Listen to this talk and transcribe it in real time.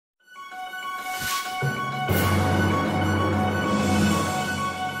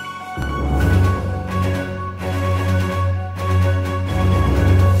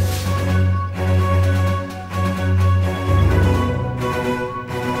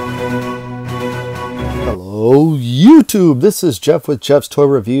YouTube, this is Jeff with Jeff's Toy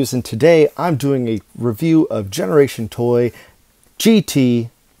Reviews, and today I'm doing a review of Generation Toy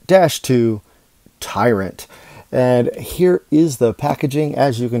GT-2 Tyrant. And here is the packaging.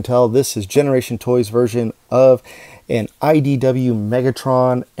 As you can tell, this is Generation Toy's version of an IDW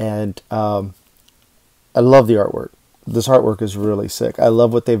Megatron, and I love the artwork. This artwork is really sick. I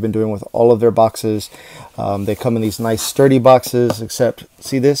love what they've been doing with all of their boxes. They come in these nice sturdy boxes, except,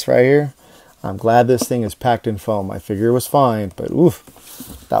 see this right here? I'm glad this thing is packed in foam. I figure it was fine, but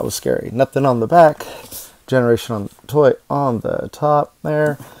oof, that was scary. Nothing on the back. Generation Toy on the top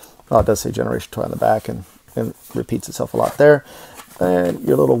there. Oh, it does say Generation Toy on the back, and repeats itself a lot there. And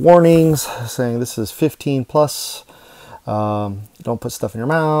your little warnings saying this is 15 plus. Don't put stuff in your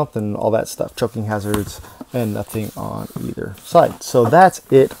mouth and all that stuff. Choking hazards and nothing on either side. So that's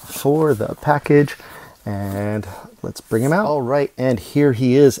it for the package. And let's bring him out. All right, and here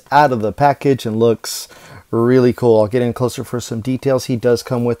he is out of the package and looks really cool. I'll get in closer for some details. He does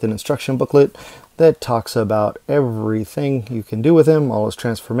come with an instruction booklet that talks about everything you can do with him, all his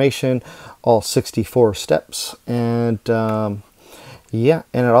transformation, all 64 steps. And yeah,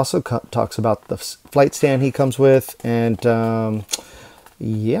 and it also talks about the flight stand he comes with, and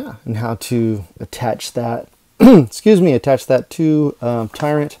yeah, and how to attach that, excuse me, attach that to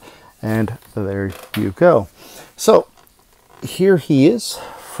Tyrant. And there you go. So here he is,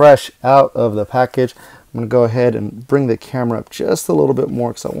 fresh out of the package. I'm going to go ahead and bring the camera up just a little bit more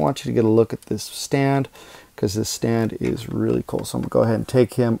because I want you to get a look at this stand, because this stand is really cool. So I'm going to go ahead and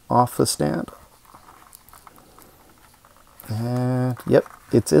take him off the stand. And yep,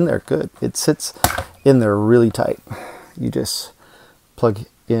 it's in there good. It sits in there really tight. You just plug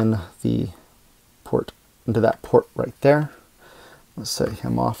in the port into that port right there. Let's set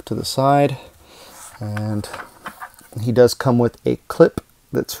him off to the side, and he does come with a clip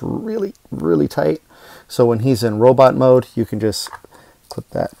that's really, really tight. So when he's in robot mode, you can just clip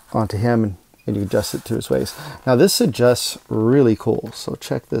that onto him and you adjust it to his waist. Now this adjusts really cool, so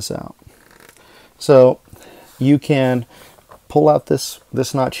check this out. So you can pull out this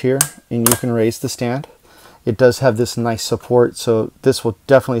notch here and you can raise the stand. It does have this nice support, so this will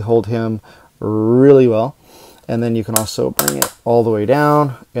definitely hold him really well. And then you can also bring it all the way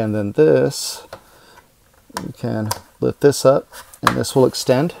down, and then this, you can lift this up and this will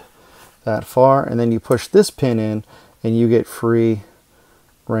extend that far, and then you push this pin in and you get free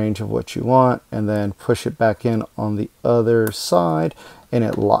range of what you want, and then push it back in on the other side and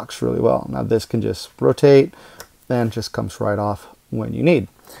it locks really well. Now this can just rotate and just comes right off when you need.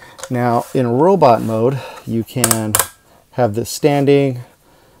 Now in robot mode, you can have this standing,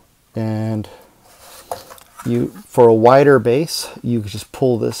 and you, for a wider base, you can just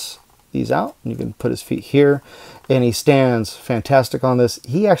pull these out, and you can put his feet here, and he stands fantastic on this.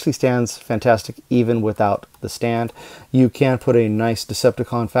 He actually stands fantastic even without the stand. You can put a nice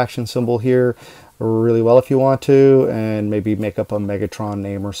Decepticon faction symbol here really well if you want to, and maybe make up a Megatron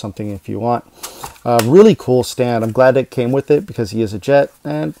name or something if you want. Really cool stand. I'm glad it came with it because he is a jet,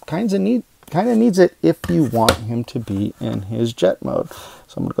 and kind of needs it if you want him to be in his jet mode.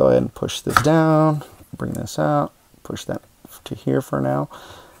 So I'm going to go ahead and push this down, bring this out, push that to here for now,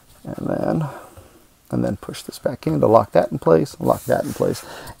 and then push this back in to lock that in place, lock that in place,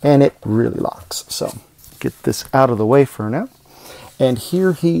 and it really locks. So get this out of the way for now. And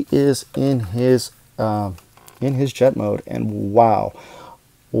here he is in his jet mode, and wow,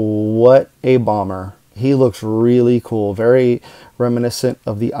 what a bomber. He looks really cool, very reminiscent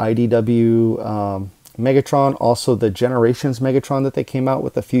of the IDW Megatron, also the Generations Megatron that they came out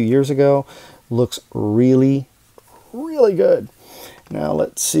with a few years ago. Looks really, really good. Now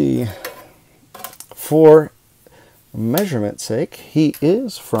let's see, for measurement's sake, he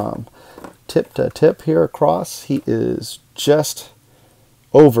is from tip to tip here across, he is just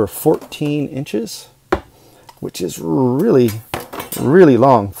over 14 inches, which is really, really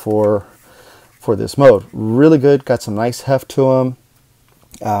long for this mode. Really good, got some nice heft to him.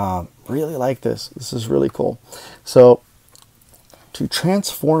 Really like this. This is really cool. So to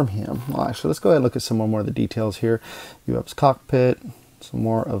transform him, well, actually, let's go ahead and look at some more of the details here. You have his cockpit, some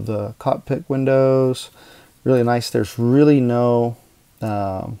more of the cockpit windows. Really nice. There's really no,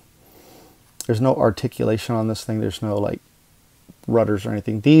 there's no articulation on this thing. There's no like rudders or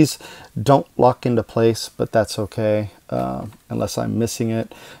anything. These don't lock into place, but that's okay unless I'm missing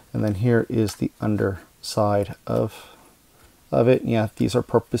it. And then here is the underside of it. Yeah, these are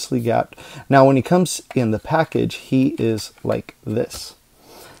purposely gapped. Now when he comes in the package, he is like this.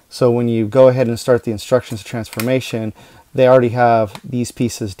 So when you go ahead and start the instructions of transformation, they already have these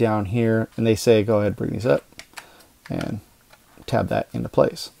pieces down here, and they say go ahead, bring these up and tab that into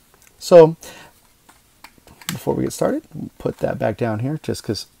place. So before we get started, put that back down here just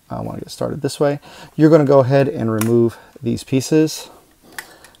because I want to get started this way. You're going to go ahead and remove these pieces.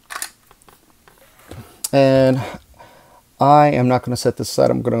 And I am not going to set this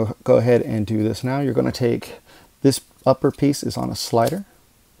aside. I'm going to go ahead and do this now. You're going to take this upper piece is on a slider,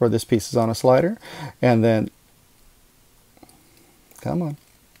 or this piece is on a slider, and then, come on.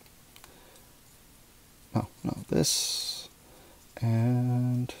 No, this,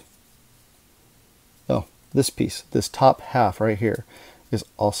 and, oh, this piece, this top half right here is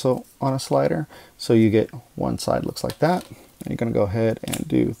also on a slider. So you get one side looks like that, and you're going to go ahead and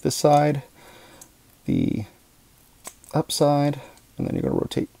do this side, the upside, and then you're going to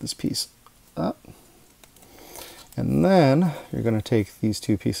rotate this piece up. And then you're going to take these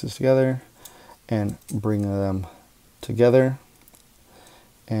two pieces together and bring them together.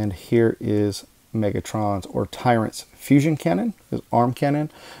 And here is Megatron's or Tyrant's fusion cannon, his arm cannon.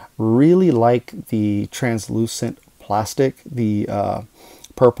 Really like the translucent plastic, the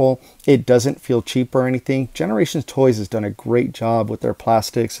purple. It doesn't feel cheap or anything. Generation Toys has done a great job with their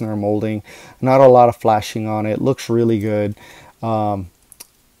plastics and their molding. Not a lot of flashing on it. Looks really good.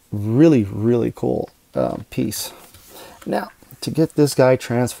 Really cool piece. Now, to get this guy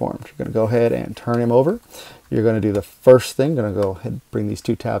transformed, you're going to go ahead and turn him over. You're going to do the first thing. Going to go ahead and bring these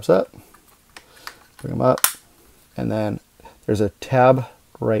two tabs up. Bring them up, and then there's a tab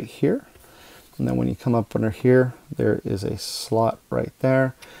right here, and then when you come up under here, there is a slot right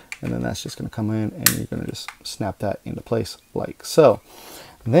there, and then that's just going to come in, and you're going to just snap that into place like so.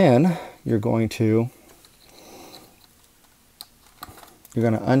 Then you're going to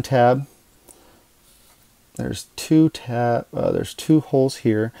untab. There's two holes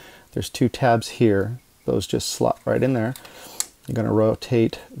here. There's two tabs here. Those just slot right in there. You're going to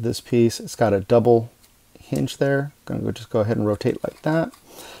rotate this piece. It's got a double hinge there. Going to just go ahead and rotate like that.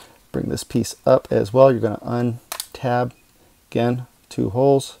 Bring this piece up as well. You're going to untab. Again, two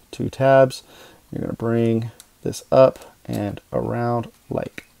holes, two tabs. You're going to bring this up and around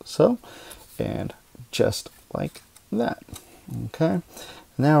like so. And just like that. Okay.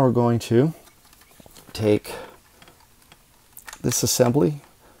 Now we're going to take this assembly,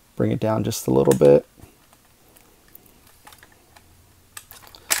 bring it down just a little bit.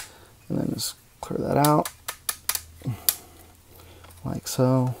 And then just clear that out, like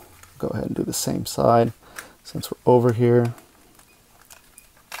so. Go ahead and do the same side. Since we're over here,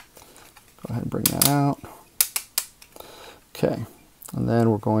 go ahead and bring that out. Okay, and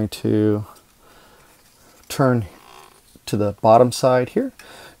then we're going to turn to the bottom side here.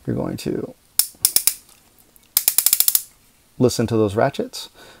 You're going to listen to those ratchets,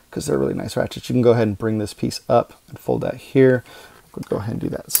 because they're really nice ratchets. You can go ahead and bring this piece up and fold that here. We'll go ahead and do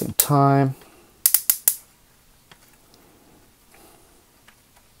that at the same time.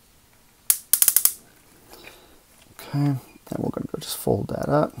 Okay, and we're going to go just fold that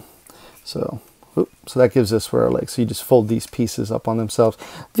up. So that gives us where our legs. So you just fold these pieces up on themselves.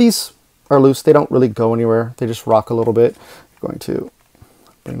 These are loose. They don't really go anywhere. They just rock a little bit. You're going to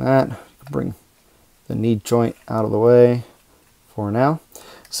bring that, bring the knee joint out of the way for now.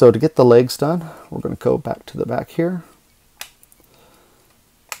 So to get the legs done, we're going to go back to the back here.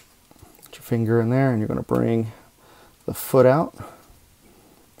 Put your finger in there, and you're going to bring the foot out.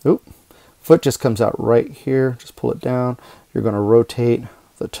 Oop. Foot just comes out right here. Just pull it down. You're going to rotate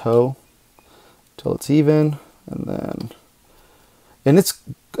the toe till it's even, and it's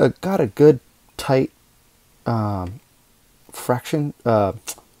got a good tight friction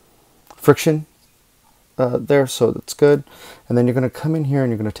there, so that's good. And then you're going to come in here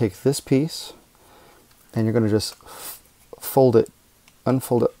and you're going to take this piece and you're going to just fold it,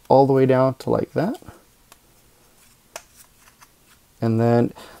 unfold it all the way down to like that. And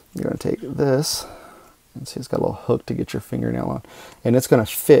then you're going to take this and see, it's got a little hook to get your fingernail on, and it's going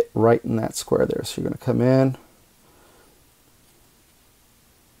to fit right in that square there. So you're going to come in.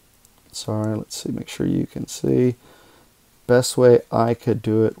 Sorry, let's see, make sure you can see. Best way I could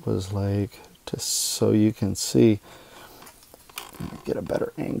do it was like so you can see. Let me get a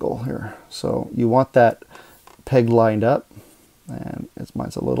better angle here. So you want that peg lined up, and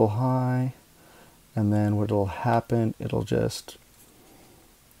mine's a little high, and then what'll happen, it'll just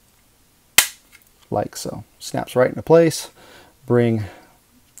like so, snaps right into place. Bring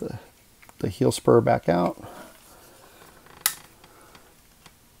the heel spur back out,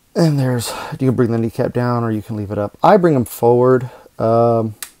 and there's, you can bring the kneecap down or you can leave it up. I bring them forward.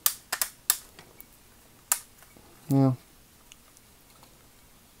 Yeah.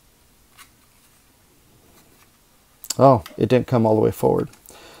 Oh, it didn't come all the way forward.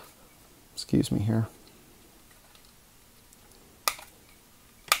 Excuse me here.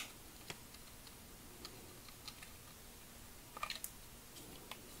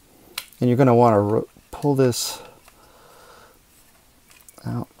 And you're going to want to pull this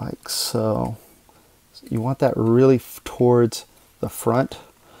out like so. You want that really towards the front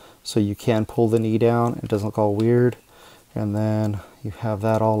so you can pull the knee down. It doesn't look all weird. And then you have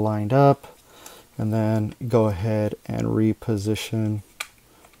that all lined up. And then go ahead and reposition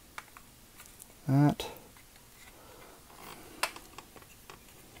that.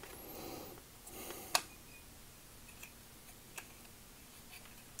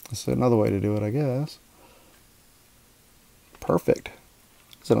 That's another way to do it, I guess. Perfect.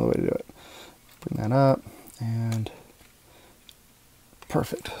 That's another way to do it. Bring that up and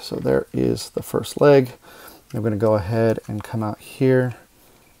perfect. So there is the first leg. I'm going to go ahead and come out here.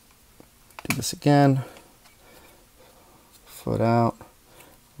 Do this again. Foot out.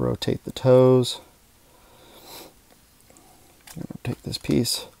 Rotate the toes. I'm going to take this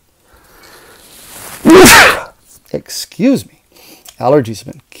piece. Excuse me. Allergies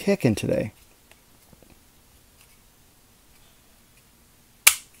have been kicking today.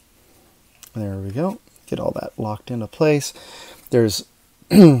 There we go. Get all that locked into place. There's,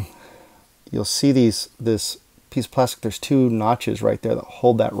 you'll see this piece of plastic, there's two notches right there that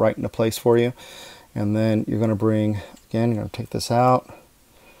hold that right into place for you. And then you're going to bring, again, you're going to take this out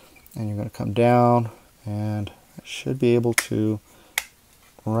and you're going to come down and I should be able to,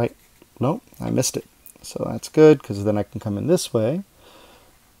 nope, I missed it. So that's good because then I can come in this way.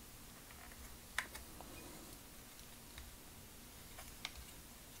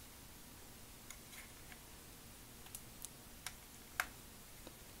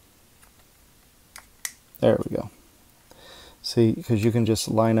 There we go. See, because you can just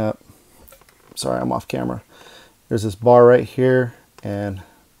line up, sorry, I'm off camera. There's this bar right here, and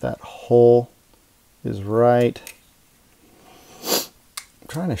that hole is right. I'm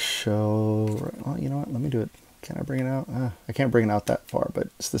trying to show, well, you know what, let me do it. Can I bring it out? I can't bring it out that far, but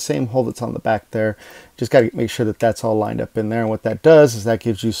it's the same hole that's on the back there. Just got to make sure that that's all lined up in there. And what that does is that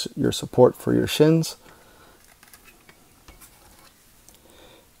gives you your support for your shins.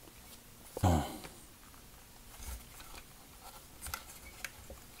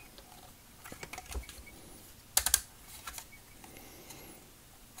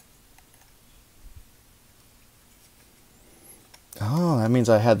 Oh, that means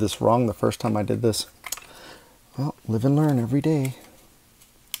I had this wrong the first time I did this. Well, live and learn every day.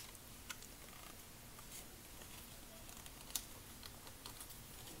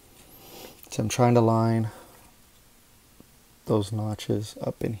 So I'm trying to line those notches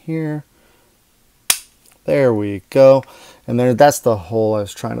up in here. There we go. And then that's the hole I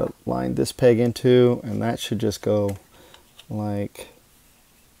was trying to line this peg into, and that should just go like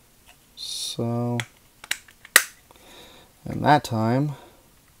so. And that time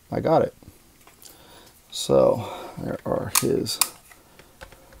I got it. So there are his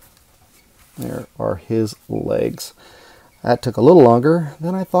legs. That took a little longer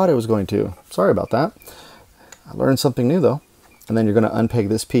than I thought it was going to. Sorry about that. I learned something new though. And then you're going to unpeg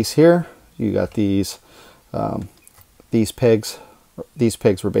this piece here. You got these pegs. These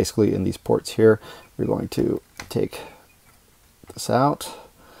pegs were basically in these ports here. You're going to take this out.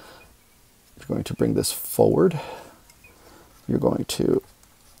 You're going to bring this forward. You're going to,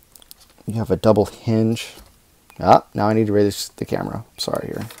 you have a double hinge. Ah, now I need to raise the camera. Sorry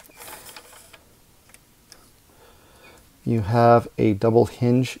here. You have a double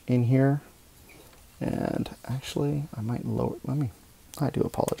hinge in here. And actually, I might lower, I do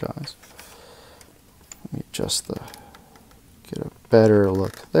apologize. Let me adjust get a better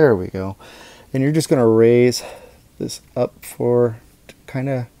look. There we go. And you're just going to raise this up for kind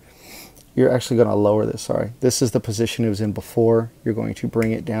of, you're actually going to lower this, sorry. This is the position it was in before. You're going to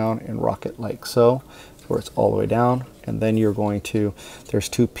bring it down and rock it like so, where it's all the way down. And then you're going to, there's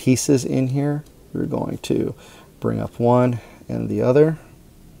two pieces in here. You're going to bring up one and the other.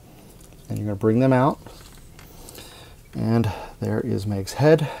 And you're going to bring them out. And there is Meg's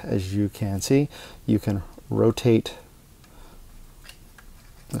head. As you can see, you can rotate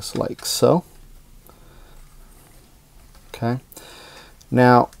this like so. Okay.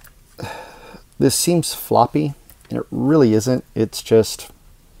 Now, this seems floppy, and it really isn't. It's just,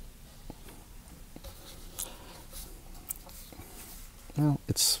 well,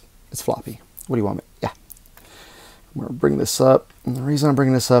 it's floppy. What do you want me? Yeah. I'm going to bring this up. And the reason I'm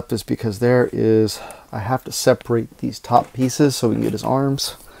bringing this up is because I have to separate these top pieces so we can get his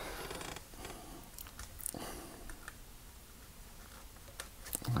arms.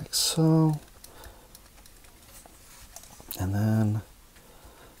 Like so. And then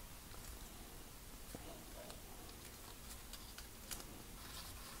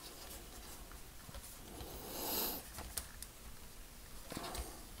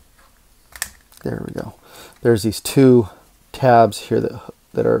There we go. There's these two tabs here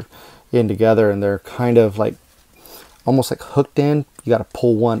that are in together, and they're kind of like almost like hooked in. You got to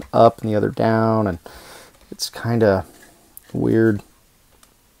pull one up and the other down, and it's kind of weird,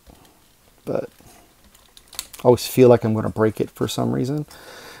 but I always feel like I'm going to break it for some reason.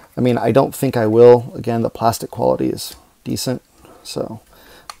 I mean, I don't think I will. Again, the plastic quality is decent, so,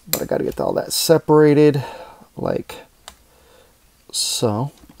 but I got to get all that separated like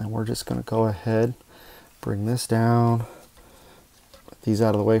so. And we're just going to go ahead, bring this down, put these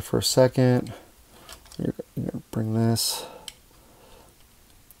out of the way for a second. You're going to bring this,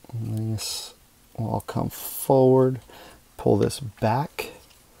 and this will all come forward, pull this back,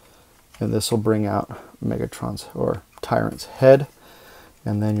 and this will bring out Megatron's or Tyrant's head.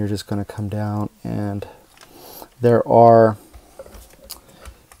 And then you're just going to come down, and there are,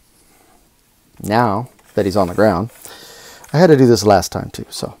 now that he's on the ground, I had to do this last time too,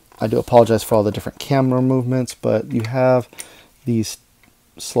 so I do apologize for all the different camera movements, but you have these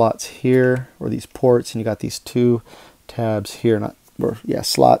slots here, or these ports, and you got these two tabs here,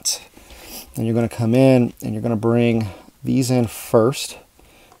 slots. And you're going to come in and you're going to bring these in first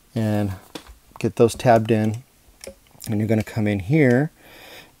and get those tabbed in, and you're going to come in here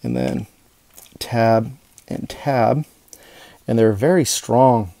and then tab and tab, and they're very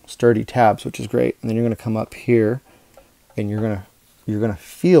strong, sturdy tabs, which is great. And then you're going to come up here, and you're going to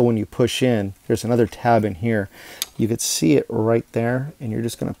feel when you push in, there's another tab in here. You could see it right there, and you're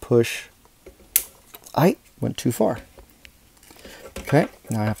just going to push. I went too far. Okay,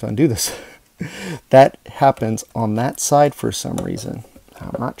 now I have to undo this. That happens on that side for some reason.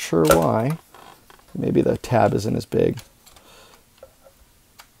 I'm not sure why. Maybe the tab isn't as big.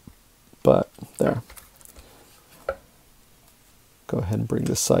 But there. Go ahead and bring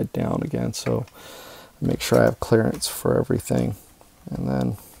this side down again, so make sure I have clearance for everything. And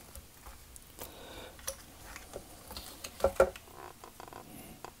then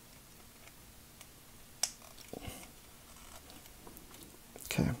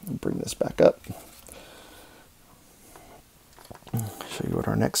okay, I'll bring this back up. Show you what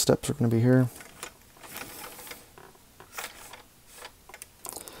our next steps are going to be here.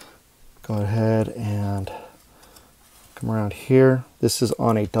 Go ahead and come around here. This is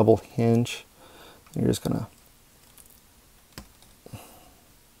on a double hinge. You're just going to,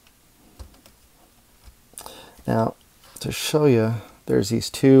 now to show you, there's these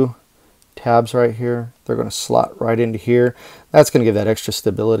two tabs right here. They're going to slot right into here. That's going to give that extra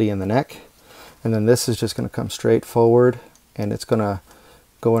stability in the neck. And then this is just going to come straight forward, and it's going to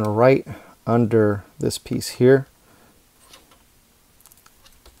go in right under this piece here.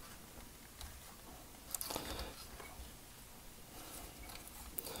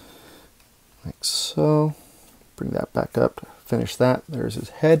 Like so. Bring that back up to finish that. There's his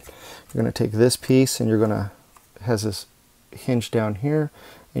head. You're going to take this piece, and you're going to, it has this hinge down here,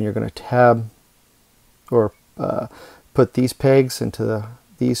 and you're going to tab or put these pegs into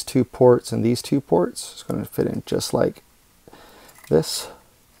these two ports and these two ports. It's going to fit in just like this.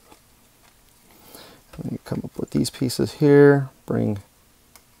 And you come up with these pieces here, bring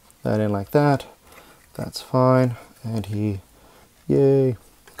that in like that. That's fine. And he, yay,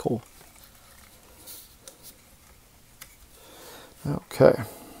 cool. Okay.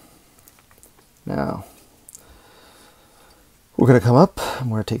 Now we're going to come up, and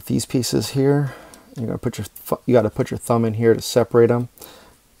we're going to take these pieces here. You're going to put you got to put your thumb in here to separate them,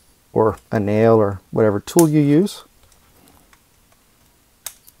 or a nail, or whatever tool you use.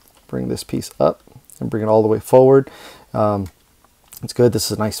 Bring this piece up and bring it all the way forward. It's good.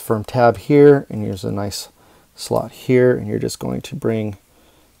 This is a nice firm tab here, and here's a nice slot here, and you're just going to bring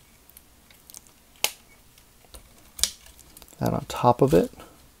that on top of it.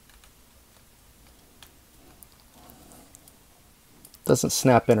 Doesn't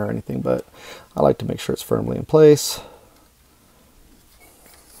snap in or anything, but I like to make sure it's firmly in place.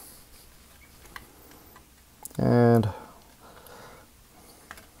 And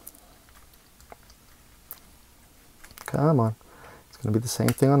come on, it's going to be the same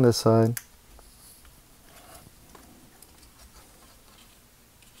thing on this side.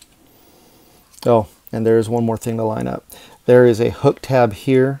 Oh, and there's one more thing to line up. There is a hook tab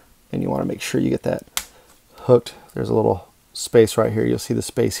here, and you want to make sure you get that hooked. There's a little space right here. You'll see the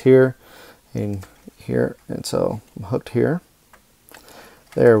space here and here, and so I'm hooked here.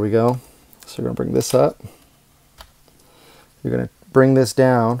 There we go. So you're going to bring this up. You're going to bring this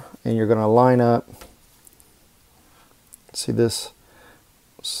down, and you're going to line up. See this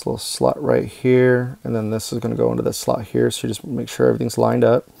little slot right here, and then this is going to go into this slot here. So you just make sure everything's lined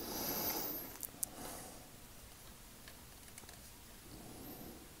up.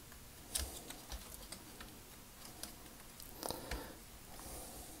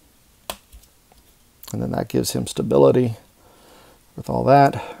 and that gives him stability with all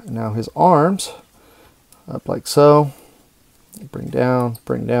that. And now his arms up like so. Bring down,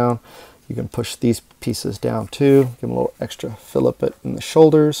 bring down. You can push these pieces down too. Give him a little extra fillet in the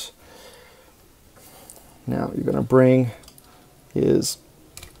shoulders. Now you're going to bring his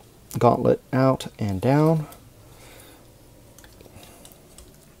gauntlet out and down.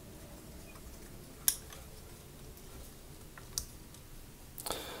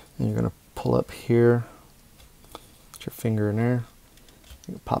 And you're going to pull up here, put your finger in there,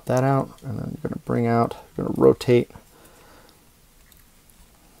 you can pop that out, and then you're going to bring out, you're going to rotate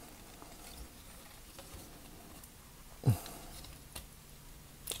the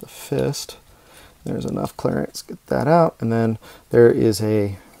fist. There's enough clearance, get that out, and then there is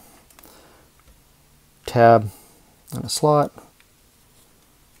a tab and a slot.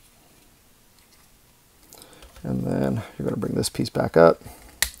 And then you're going to bring this piece back up,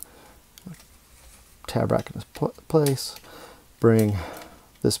 tab back into place, bring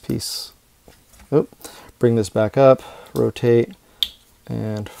this piece, bring this back up, rotate,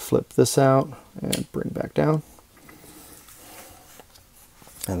 and flip this out, and bring back down.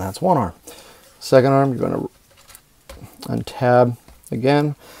 And that's one arm. Second arm, you're going to untab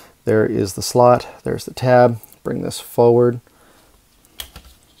again. There is the slot, there's the tab. Bring this forward,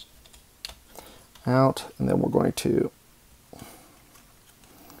 out, and then we're going to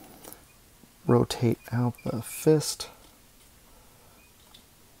rotate out the fist.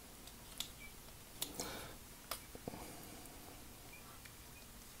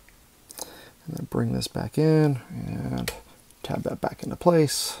 And then bring this back in and tab that back into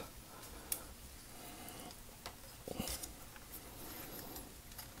place.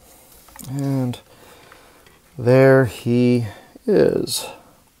 And there he is,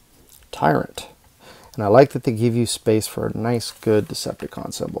 Tyrant. And I like that they give you space for a nice, good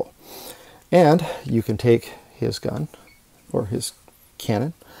Decepticon symbol. And you can take his gun, or his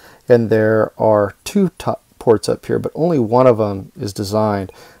cannon, and there are two top ports up here, but only one of them is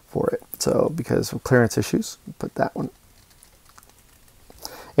designed for it. So because of clearance issues, put that one.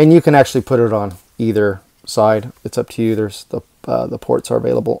 And you can actually put it on either side. It's up to you. There's the ports are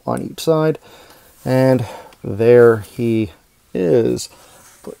available on each side. And there he is.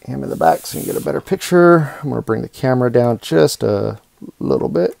 Put him in the back so you can get a better picture. I'm going to bring the camera down just a little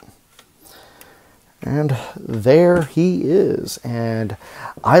bit. And there he is. And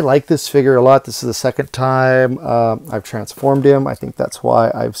I like this figure a lot. This is the second time I've transformed him. I think that's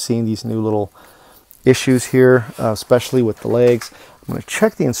why I've seen these new little issues here, especially with the legs. I'm going to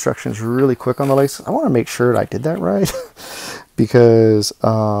check the instructions really quick on the legs. I want to make sure I did that right. Because,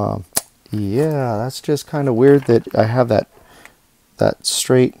 yeah, that's just kind of weird that I have that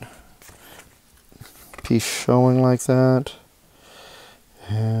straight piece showing like that.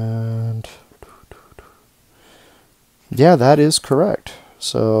 And yeah, that is correct.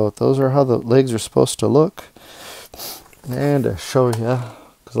 So those are how the legs are supposed to look. And to show you,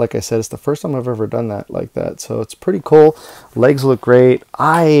 because like I said, it's the first time I've ever done that like that. So it's pretty cool. Legs look great.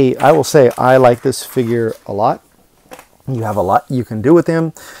 I will say I like this figure a lot. You have a lot you can do with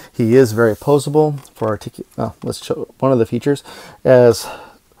him. He is very posable for let's show one of the features, as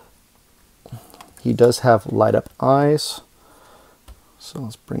he does have light up eyes. So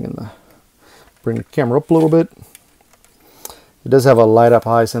let's bring the camera up a little bit. It does have a light up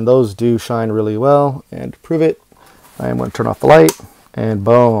eyes, and those do shine really well. And to prove it, I am going to turn off the light, and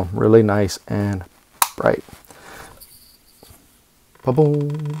boom, really nice and bright.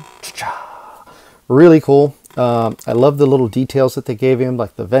 Ba-boom. Cha-cha. Really cool. I love the little details that they gave him,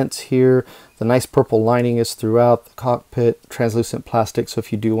 like the vents here. The nice purple lining is throughout the cockpit, translucent plastic, so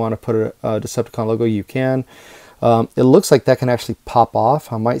if you do want to put a Decepticon logo, you can. It looks like that can actually pop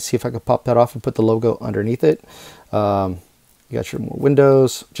off. I might see if I could pop that off and put the logo underneath it. You got your more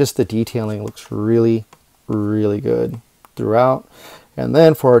windows. Just the detailing looks really, really good throughout. And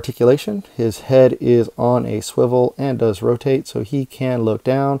then for articulation, his head is on a swivel and does rotate, so he can look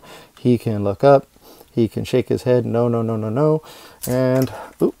down, he can look up, he can shake his head, no, no, no, no, no. And,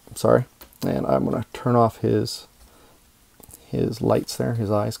 oops, sorry. And I'm going to turn off his lights there, his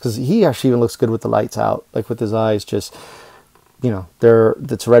eyes, because he actually even looks good with the lights out, like with his eyes just, you know,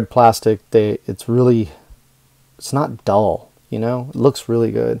 it's red plastic. It's not dull, you know, it looks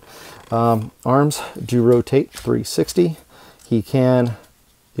really good. Arms do rotate 360. He can,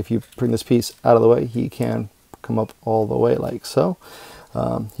 if you bring this piece out of the way, he can come up all the way like so.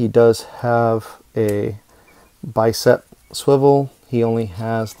 He does have a bicep swivel. He only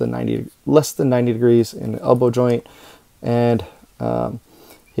has the less than 90 degrees in the elbow joint, and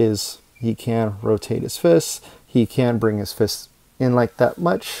he can rotate his fists. He can bring his fists in like that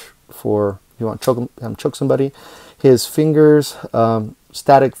much for you want to choke somebody. His fingers,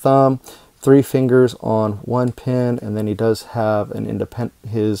 static thumb, 3 fingers on 1 pin, and then he does have an independent,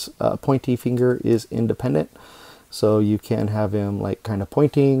 his pointy finger is independent, so you can have him like kind of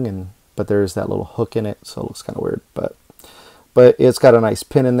pointing, but there's that little hook in it, so it looks kind of weird, but it's got a nice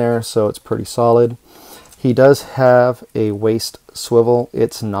pin in there, so it's pretty solid. He does have a waist swivel.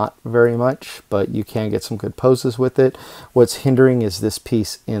 It's not very much, but you can get some good poses with it. What's hindering is this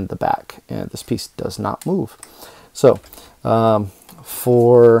piece in the back, and this piece does not move. So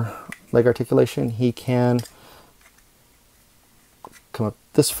for leg articulation, he can come up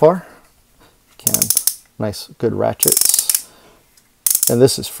this far. Nice good ratchets, and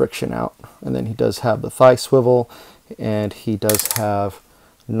this is friction out. And then he does have the thigh swivel, and he does have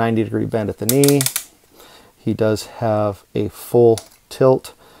 90-degree bend at the knee. He does have a full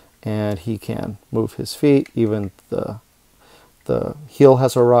tilt, and he can move his feet. Even the heel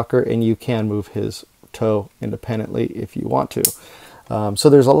has a rocker, and you can move his toe independently if you want to. So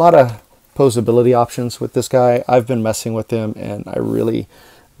there's a lot of posability options with this guy. I've been messing with him, and I really,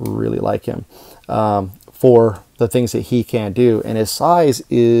 really like him for the things that he can do. And his size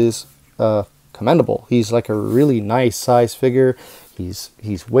is commendable. He's like a really nice size figure.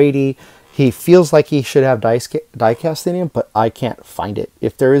 He's weighty. He feels like he should have die cast in him, but I can't find it.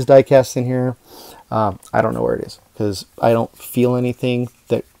 If there is die cast in here, I don't know where it is, because I don't feel anything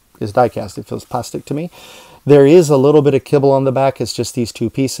that is die cast. It feels plastic to me. There is a little bit of kibble on the back. It's just these 2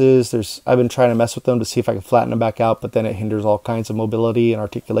 pieces. I've been trying to mess with them to see if I can flatten them back out, but then it hinders all kinds of mobility and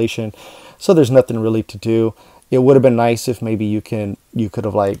articulation. So there's nothing really to do. It would have been nice if maybe you could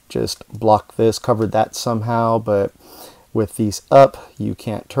have like just blocked this, covered that somehow, but with these up, you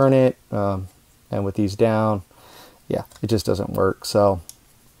can't turn it, and with these down, yeah, it just doesn't work. So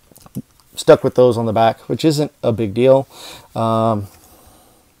stuck with those on the back, which isn't a big deal.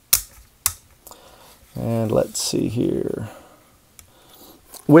 And let's see here.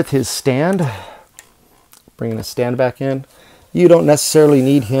 With his stand, bringing his stand back in, you don't necessarily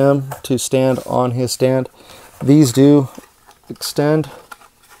need him to stand on his stand. These do extend.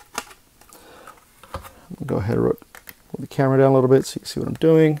 Go ahead and the camera down a little bit so you can see what I'm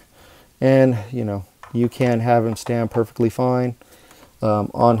doing, and you can have him stand perfectly fine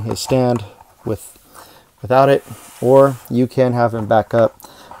on his stand without it, or you can have him back up,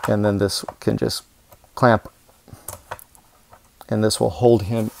 and then this can just clamp, and this will hold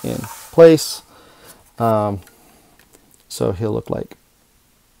him in place, so he'll look like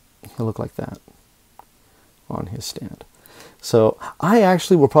that on his stand. So I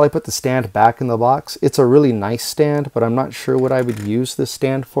actually will probably put the stand back in the box. It's a really nice stand, but I'm not sure what I would use this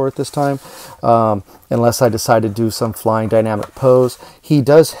stand for at this time, unless I decide to do some flying dynamic pose. He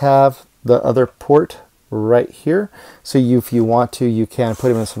does have the other port right here, so if you want to, you can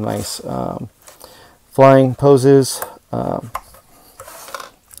put him in some nice flying poses. You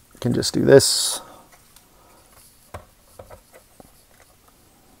can just do this.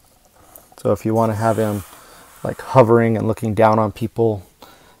 So if you want to have him like hovering and looking down on people,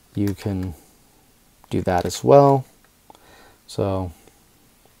 you can do that as well. So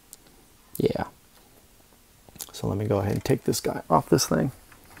yeah, so let me go ahead and take this guy off this thing.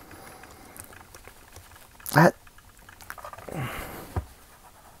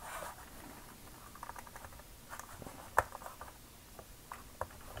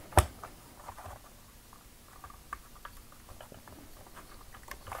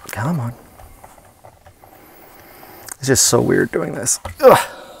 Come on. It's just so weird doing this. Ugh.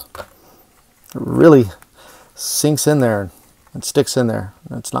 It really sinks in there and sticks in there.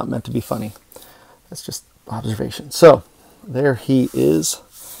 It's not meant to be funny. That's just observation. So there he is.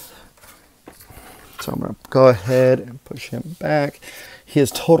 So I'm going to go ahead and push him back.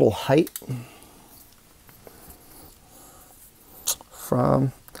 His total height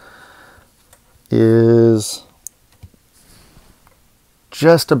is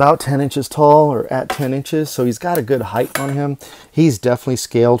just about 10 inches tall, or at 10 inches, so he's got a good height on him. He's definitely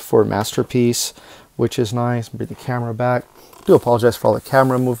scaled for Masterpiece, which is nice. Bring the camera back. I do apologize for all the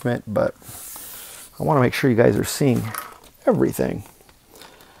camera movement, but I want to make sure you guys are seeing everything.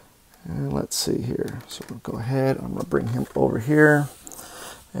 And let's see here. So we'll go ahead. I'm going to bring him over here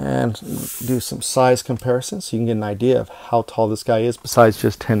and do some size comparisons so you can get an idea of how tall this guy is besides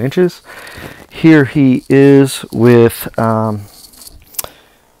just 10 inches. Here he is with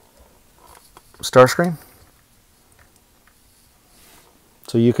Starscream.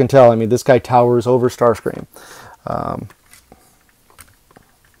 So you can tell, I mean, this guy towers over Starscream.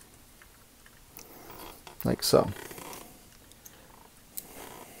 Like so.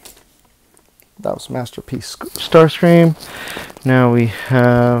 That was Masterpiece Starscream. Now we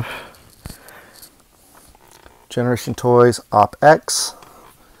have Generation Toys Op-X,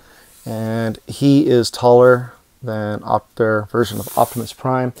 and he is taller than their version of Optimus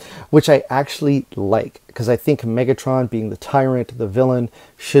Prime, which I actually like, because I think Megatron, being the tyrant, the villain,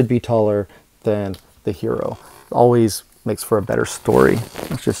 should be taller than the hero. Always makes for a better story.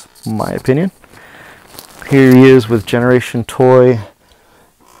 That's just my opinion. Here he is with Generation Toy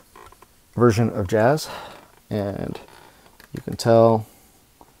version of Jazz, and you can tell,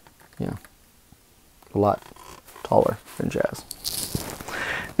 yeah, a lot taller than Jazz.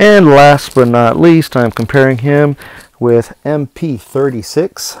 And last but not least, I'm comparing him with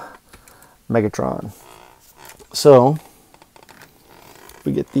MP36 Megatron. So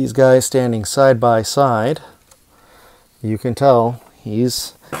we get these guys standing side by side. You can tell he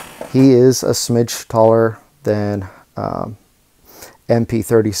is a smidge taller than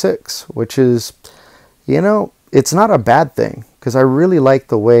MP36, which is, you know, it's not a bad thing, because I really like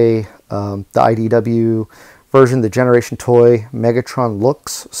the way the IDW version, the Generation Toy Megatron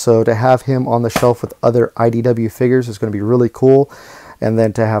looks. So to have him on the shelf with other IDW figures is going to be really cool. And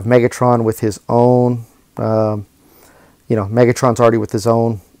then to have Megatron with his own, you know, Megatron's already with his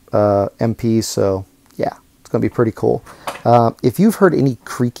own MP, so yeah, it's going to be pretty cool. If you've heard any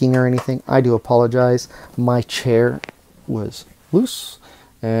creaking or anything, I do apologize. My chair was loose,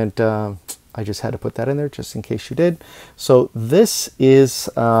 and I just had to put that in there just in case you did. So this is,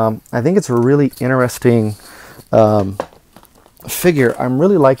 I think it's a really interesting figure. I'm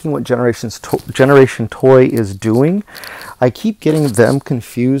really liking what Generation Toy is doing. I keep getting them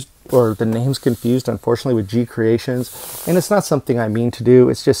confused, or the names confused, unfortunately, with G Creations, and it's not something I mean to do.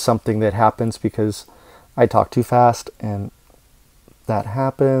 It's just something that happens because I talk too fast, and that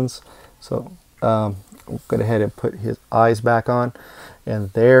happens. So I'll go ahead and put his eyes back on,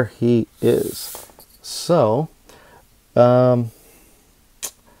 and there he is. So let's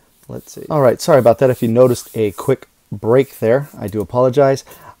see. All right, sorry about that. If you noticed a quick break there, I do apologize.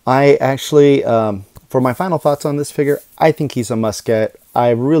 I actually, for my final thoughts on this figure, I think he's a must-get.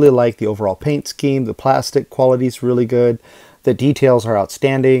 I really like the overall paint scheme. The plastic quality is really good. The details are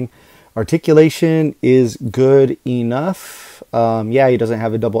outstanding. Articulation is good enough. Yeah, he doesn't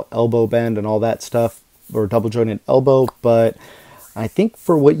have a double elbow bend and all that stuff, or double jointed elbow, but I think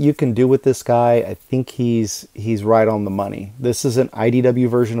for what you can do with this guy, I think he's right on the money. This is an IDW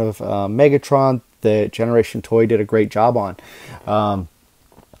version of Megatron that Generation Toy did a great job on.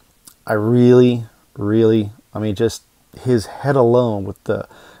 I really, I mean, just his head alone with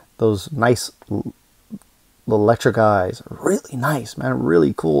those nice electric eyes, really nice, man,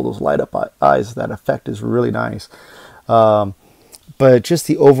 really cool. Those light up eyes, that effect is really nice. But just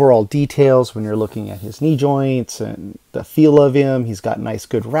the overall details when you're looking at his knee joints and the feel of him, he's got nice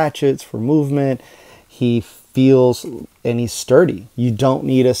good ratchets for movement. He feels, and he's sturdy. You don't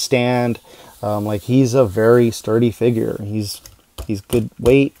need a stand. Like, he's a very sturdy figure. He's good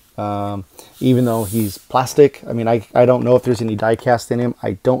weight, even though he's plastic. I mean, I don't know if there's any die cast in him.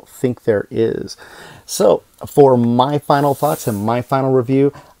 I don't think there is. So for my final thoughts and my final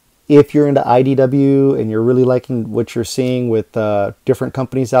review, if you're into IDW and you're really liking what you're seeing with different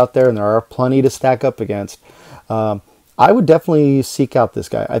companies out there, and there are plenty to stack up against, I would definitely seek out this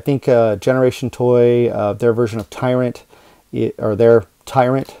guy. I think Generation Toy, their version of Tyrant, or their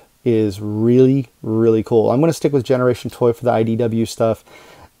Tyrant, is really, really cool. I'm going to stick with Generation Toy for the IDW stuff,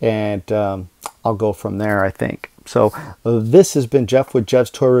 and I'll go from there, I think. So this has been Jeff with Jeff's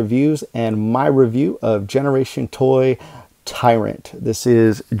Toy Reviews, and my review of Generation Toy Tyrant. This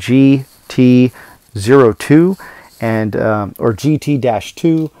is GT-02 and or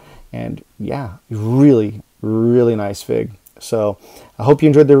GT-2, and yeah, really nice fig. So I hope you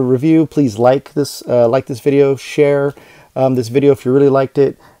enjoyed the review. Please like this video, share this video if you really liked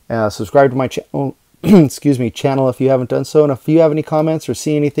it, subscribe to my channel excuse me, channel if you haven't done so, and if you have any comments or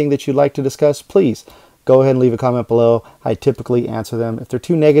see anything that you'd like to discuss, please go ahead and leave a comment below. I typically answer them. If they're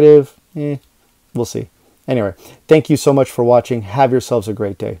too negative, we'll see. Anyway, thank you so much for watching. Have yourselves a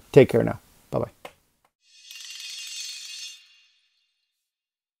great day. Take care now.